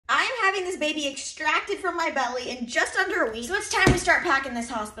having this baby extracted from my belly in just under a week, so it's time to start packing this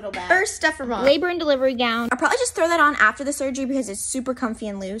hospital bag. First, stuff for mom. Labor and delivery gown. I'll probably just throw that on after the surgery because it's super comfy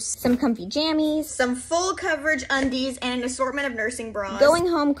and loose. Some comfy jammies. Some full coverage undies and an assortment of nursing bras. Going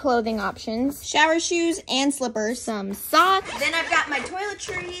home clothing options. Shower shoes and slippers. Some socks. Then I've got my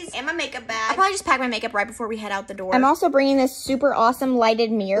toiletries and my makeup bag. I'll probably just pack my makeup right before we head out the door. I'm also bringing this super awesome lighted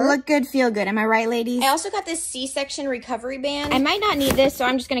mirror. Look good, feel good. Am I right, ladies? I also got this C-section recovery band. I might not need this, so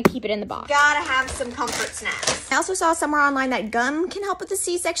I'm just gonna keep it in the box. Gotta have some comfort snacks. I also saw somewhere online that gum can help with the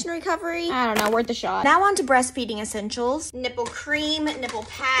C-section recovery. I don't know, worth a shot. Now on to breastfeeding essentials. Nipple cream, nipple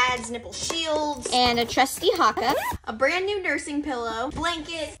pads, nipple shields. And a trusty Haka. A brand new nursing pillow,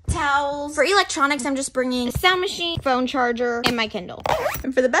 blanket, towels. For electronics, I'm just bringing A sound machine, phone charger, and my Kindle.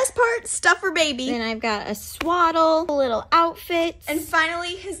 And for the best part, stuff for baby. Then I've got a swaddle, little outfits. And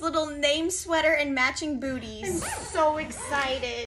finally, his little name sweater and matching booties. I'm so excited.